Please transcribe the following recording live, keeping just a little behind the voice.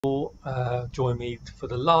Join me for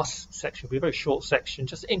the last section. It'll be a very short section,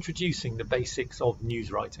 just introducing the basics of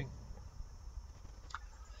news writing.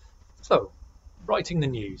 So, writing the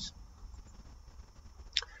news.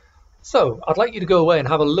 So, I'd like you to go away and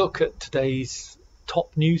have a look at today's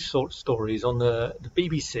top news stories on the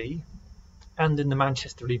BBC and in the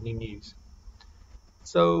Manchester Evening News.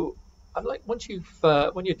 So, I'd like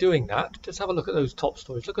when you're doing that, just have a look at those top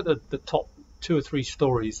stories. Look at the top 2 or 3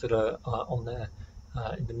 stories that are on there.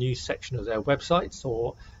 In the news section of their websites,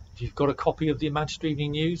 or if you've got a copy of the Manchester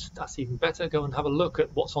Evening News, that's even better. Go and have a look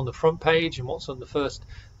at what's on the front page and what's on the first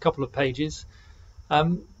couple of pages.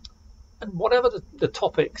 And whatever the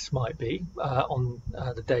topics might be on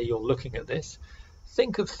the day you're looking at this,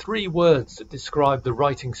 think of 3 words that describe the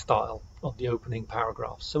writing style of the opening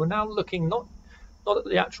paragraphs. So we're now looking not at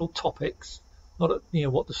the actual topics, not at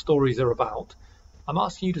what the stories are about. I'm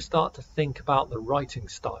asking you to start to think about the writing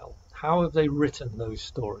style. How have they written those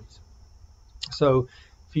stories? So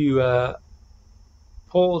if you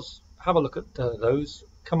pause, have a look at those,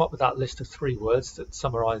 come up with that list of 3 words that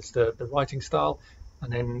summarize the writing style,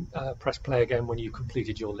 and then press play again when you've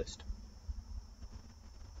completed your list.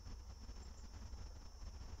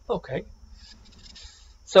 Okay.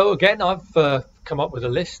 So again, I've come up with a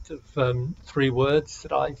list of 3 words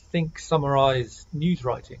that I think summarize news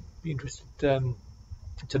writing. Be interested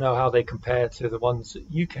to know how they compare to the ones that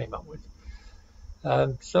you came up with.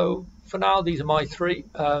 So for now, these are my 3.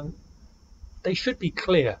 They should be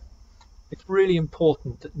clear. It's really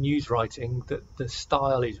important that news writing, that the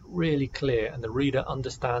style is really clear and the reader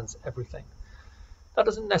understands everything. That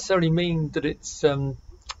doesn't necessarily mean that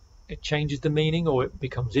it changes the meaning or it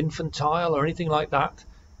becomes infantile or anything like that.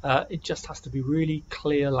 It just has to be really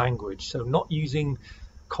clear language. So not using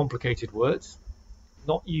complicated words,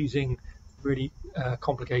 not using really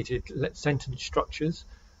complicated sentence structures,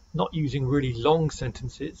 not using really long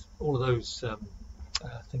sentences. All of those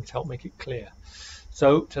things help make it clear.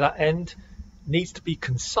 So to that end, it needs to be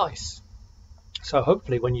concise. So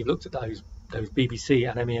hopefully when you've looked at those BBC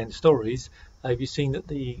and MEN stories, you've seen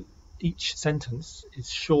that each sentence is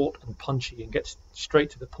short and punchy and gets straight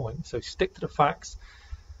to the point. So stick to the facts.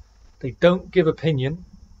 They don't give opinion.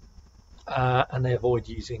 And they avoid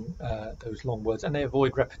using those long words, and they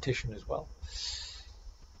avoid repetition as well.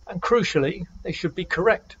 And crucially, they should be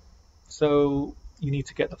correct. So you need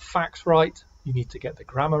to get the facts right, you need to get the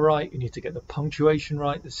grammar right, you need to get the punctuation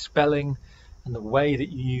right, the spelling, and the way that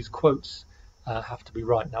you use quotes have to be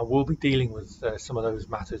right. Now we'll be dealing with some of those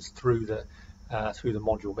matters through the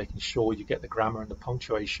module, making sure you get the grammar and the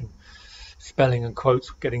punctuation, spelling and quotes,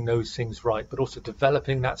 getting those things right, but also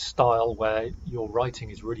developing that style where your writing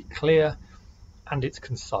is really clear and it's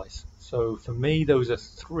concise. So for me, those are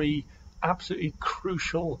 3 absolutely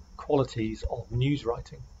crucial qualities of news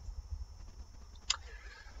writing.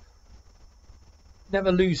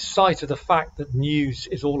 Never lose sight of the fact that news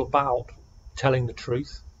is all about telling the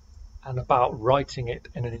truth and about writing it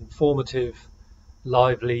in an informative,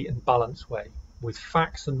 lively and balanced way, with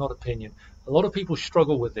facts and not opinion. A lot of people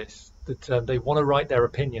struggle with this, that they want to write their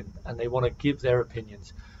opinion and they want to give their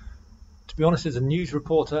opinions. To be honest, as a news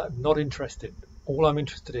reporter, I'm not interested. All I'm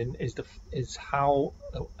interested in is how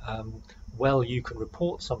well you can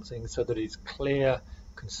report something so that it's clear,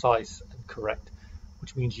 concise and correct,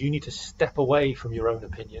 which means you need to step away from your own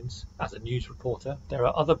opinions as a news reporter. There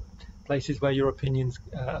are other places where your opinions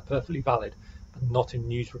are perfectly valid, but not in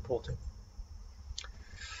news reporting.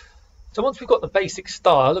 So once we've got the basic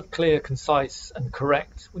style of clear, concise and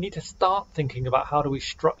correct, we need to start thinking about how do we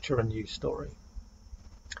structure a news story.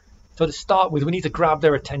 So to start with, we need to grab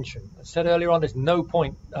their attention. As I said earlier on, there's no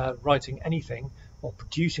point writing anything or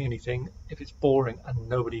producing anything if it's boring and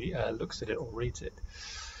nobody looks at it or reads it.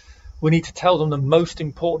 We need to tell them the most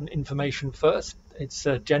important information first. It's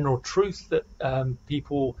a general truth that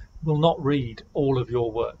people will not read all of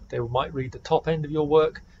your work. They might read the top end of your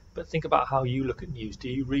work, but think about how you look at news. Do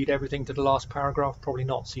you read everything to the last paragraph? Probably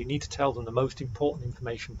not. So you need to tell them the most important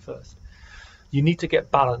information first. You need to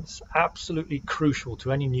get balance. Absolutely crucial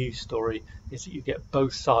to any news story is that you get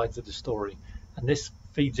both sides of the story. And this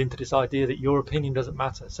feeds into this idea that your opinion doesn't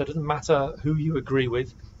matter. So it doesn't matter who you agree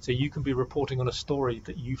with. So you can be reporting on a story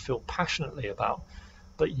that you feel passionately about,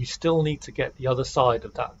 but you still need to get the other side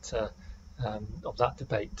of that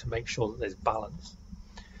debate to make sure that there's balance.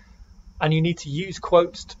 And you need to use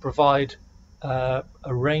quotes to provide a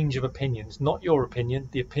range of opinions, not your opinion,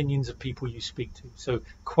 the opinions of people you speak to. So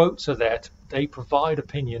quotes are there, they provide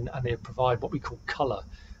opinion and they provide what we call colour.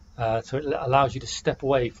 So it allows you to step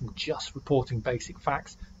away from just reporting basic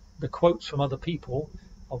facts. The quotes from other people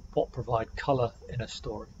are what provide colour in a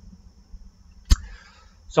story.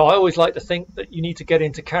 So I always like to think that you need to get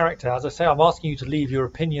into character. As I say, I'm asking you to leave your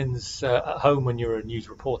opinions at home when you're a news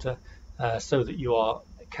reporter, so that you are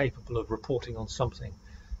capable of reporting on something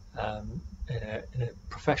in a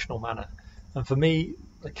professional manner. And for me,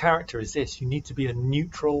 the character is this: you need to be a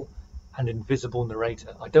neutral and invisible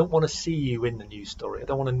narrator. I don't want to see you in the news story. I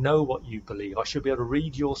don't want to know what you believe. I should be able to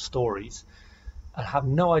read your stories and have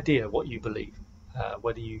no idea what you believe,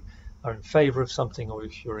 whether you are in favour of something or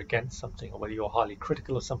if you're against something, or whether you're highly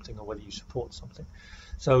critical of something or whether you support something.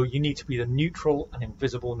 So you need to be the neutral and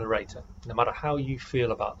invisible narrator, no matter how you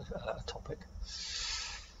feel about a topic.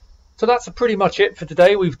 So that's pretty much it for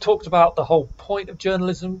today. We've talked about the whole point of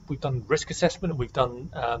journalism. We've done risk assessment, and we've done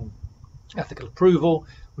ethical approval.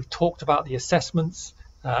 We've talked about the assessments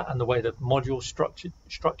and the way the module's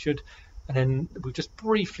structured. And then we've just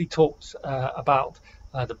briefly talked about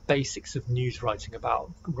the basics of news writing,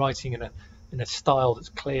 about writing in a style that's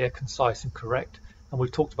clear, concise and correct. And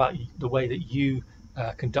we've talked about the way that you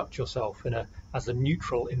conduct yourself as a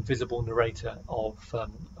neutral, invisible narrator of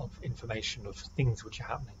information, of things which are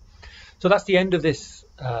happening. So that's the end of this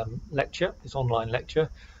lecture, this online lecture.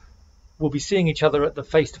 We'll be seeing each other at the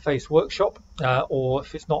face-to-face workshop, or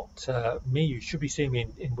if it's not me, you should be seeing me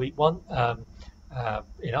in week 1.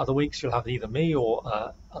 In other weeks, you'll have either me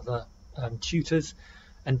or other tutors.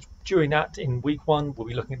 And during that, in week 1, we'll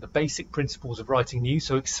be looking at the basic principles of writing news,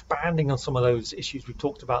 so expanding on some of those issues we've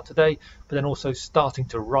talked about today, but then also starting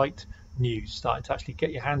to write news, starting to actually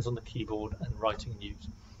get your hands on the keyboard and writing news.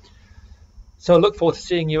 So I look forward to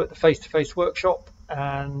seeing you at the face-to-face workshop,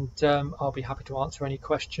 and I'll be happy to answer any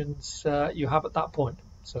questions you have at that point.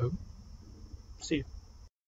 So see you.